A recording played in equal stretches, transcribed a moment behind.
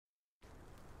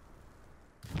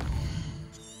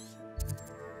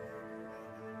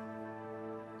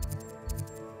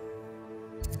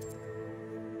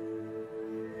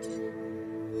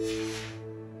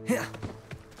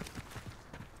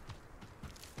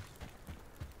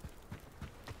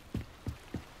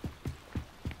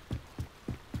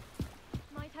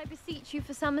Might I beseech you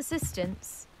for some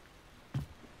assistance?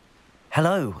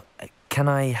 Hello. Can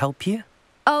I help you?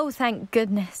 Oh, thank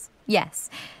goodness. Yes.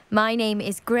 My name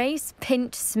is Grace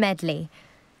Pinch Smedley.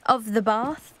 Of the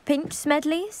Bath Pinch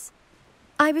Smedleys.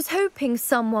 I was hoping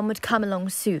someone would come along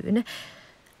soon.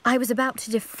 I was about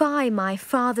to defy my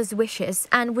father's wishes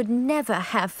and would never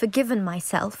have forgiven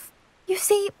myself. You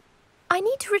see, I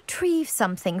need to retrieve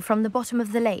something from the bottom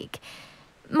of the lake.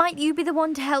 Might you be the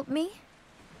one to help me?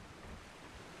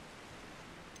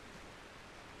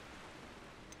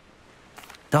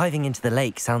 Diving into the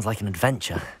lake sounds like an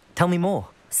adventure. Tell me more.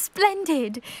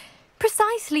 Splendid!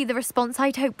 Precisely the response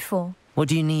I'd hoped for. What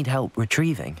do you need help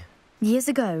retrieving? Years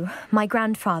ago, my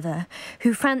grandfather,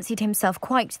 who fancied himself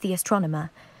quite the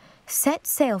astronomer, set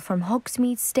sail from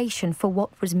Hogsmeade Station for what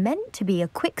was meant to be a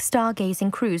quick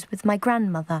stargazing cruise with my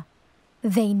grandmother.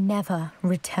 They never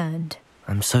returned.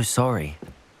 I'm so sorry.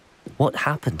 What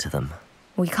happened to them?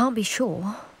 We can't be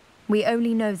sure. We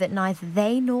only know that neither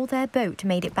they nor their boat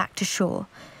made it back to shore.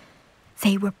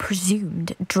 They were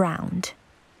presumed drowned.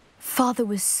 Father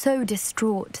was so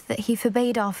distraught that he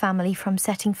forbade our family from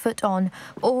setting foot on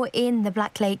or in the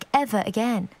Black Lake ever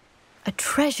again. A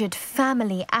treasured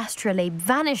family astrolabe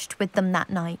vanished with them that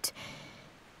night.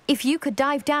 If you could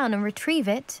dive down and retrieve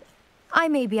it, I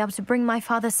may be able to bring my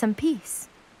father some peace.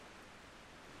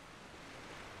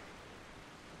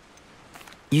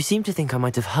 You seem to think I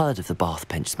might have heard of the Bath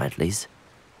Pinch Smedleys.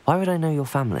 Why would I know your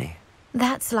family?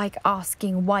 That's like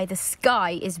asking why the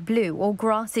sky is blue or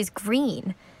grass is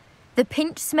green. The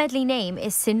Pinch Smedley name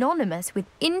is synonymous with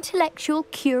intellectual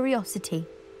curiosity.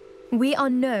 We are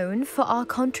known for our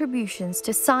contributions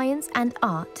to science and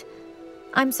art.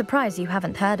 I'm surprised you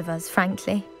haven't heard of us,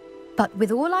 frankly. But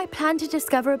with all I plan to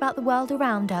discover about the world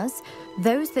around us,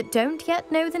 those that don't yet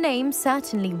know the name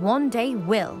certainly one day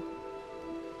will.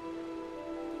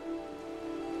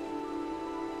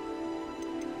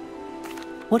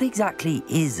 What exactly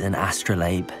is an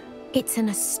astrolabe? It's an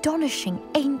astonishing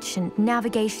ancient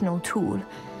navigational tool.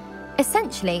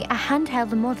 Essentially a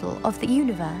handheld model of the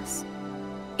universe.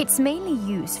 It's mainly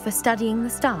used for studying the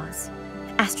stars,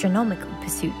 astronomical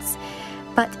pursuits,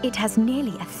 but it has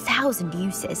nearly 1,000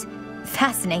 uses.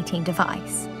 Fascinating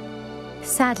device.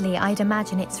 Sadly, I'd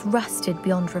imagine it's rusted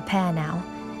beyond repair now.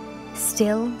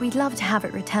 Still, we'd love to have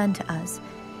it returned to us.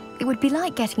 It would be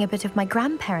like getting a bit of my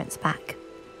grandparents back.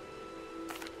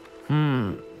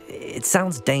 It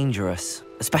sounds dangerous,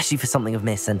 especially for something of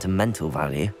mere sentimental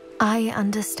value. I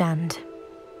understand.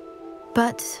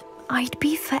 But I'd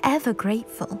be forever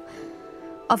grateful.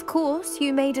 Of course,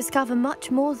 you may discover much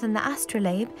more than the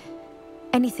astrolabe.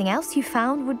 Anything else you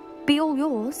found would be all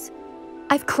yours.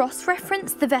 I've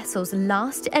cross-referenced the vessel's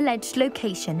last alleged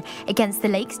location against the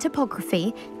lake's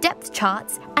topography, depth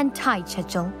charts, and tide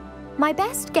schedule. My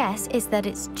best guess is that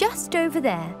it's just over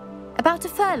there, about a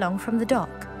furlong from the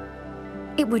dock.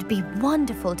 It would be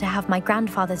wonderful to have my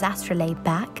grandfather's astrolabe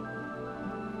back.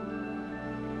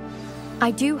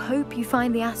 I do hope you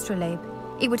find the astrolabe.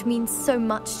 It would mean so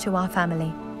much to our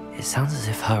family. It sounds as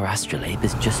if her astrolabe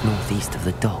is just northeast of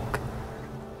the dock.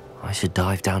 I should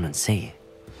dive down and see.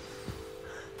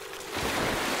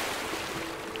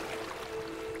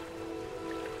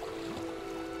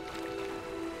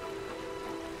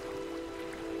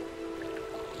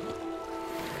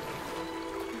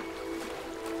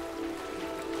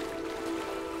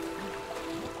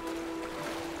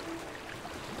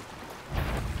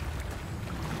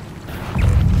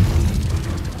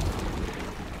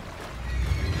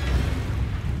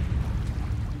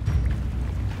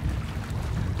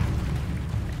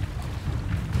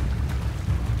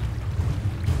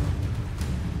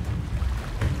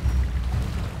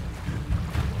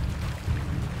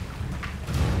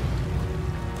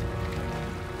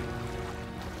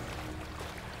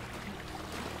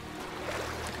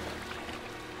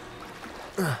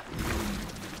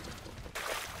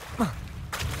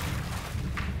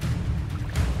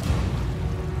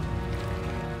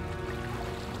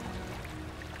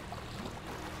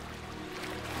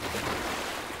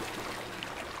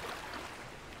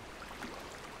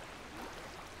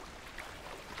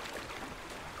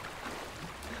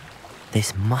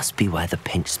 This must be where the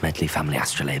Pinch Smedley family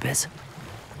astrolabe is.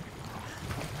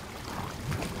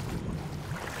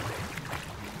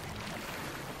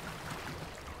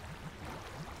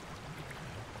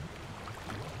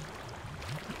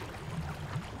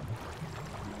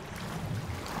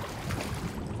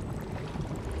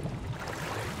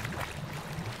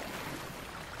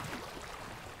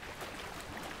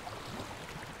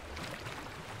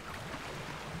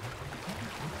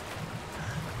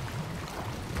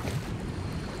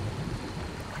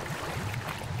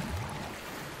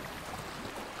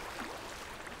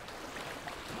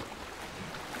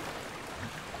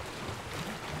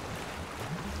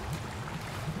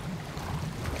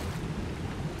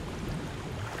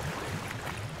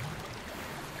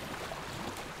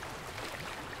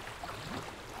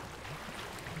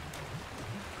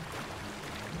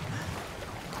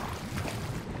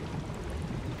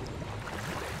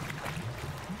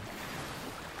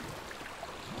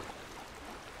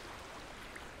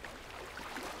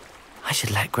 I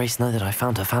should let Grace know that I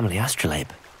found her family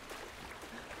astrolabe.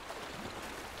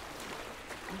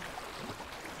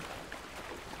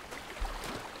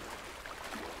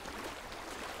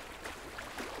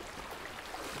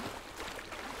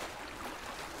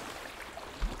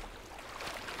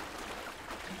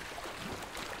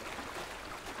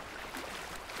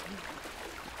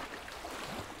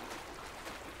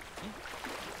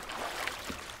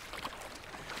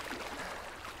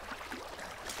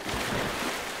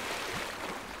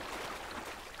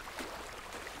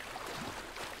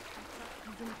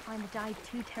 I didn't find the dive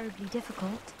too terribly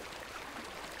difficult.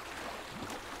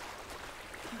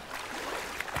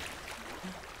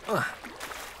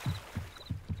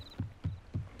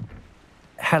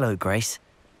 Hello, Grace.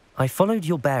 I followed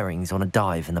your bearings on a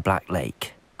dive in the Black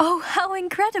Lake. Oh, how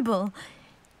incredible!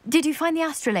 Did you find the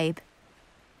astrolabe?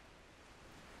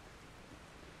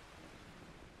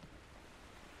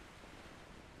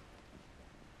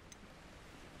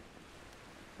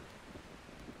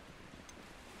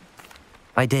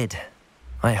 I did.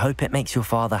 I hope it makes your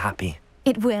father happy.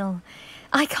 It will.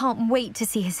 I can't wait to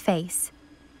see his face.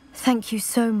 Thank you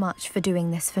so much for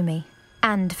doing this for me,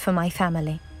 and for my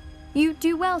family. You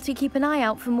do well to keep an eye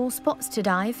out for more spots to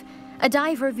dive. A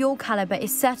diver of your caliber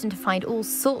is certain to find all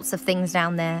sorts of things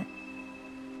down there.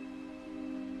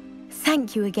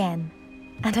 Thank you again,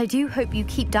 and I do hope you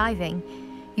keep diving.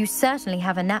 You certainly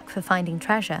have a knack for finding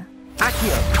treasure.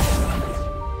 Accio!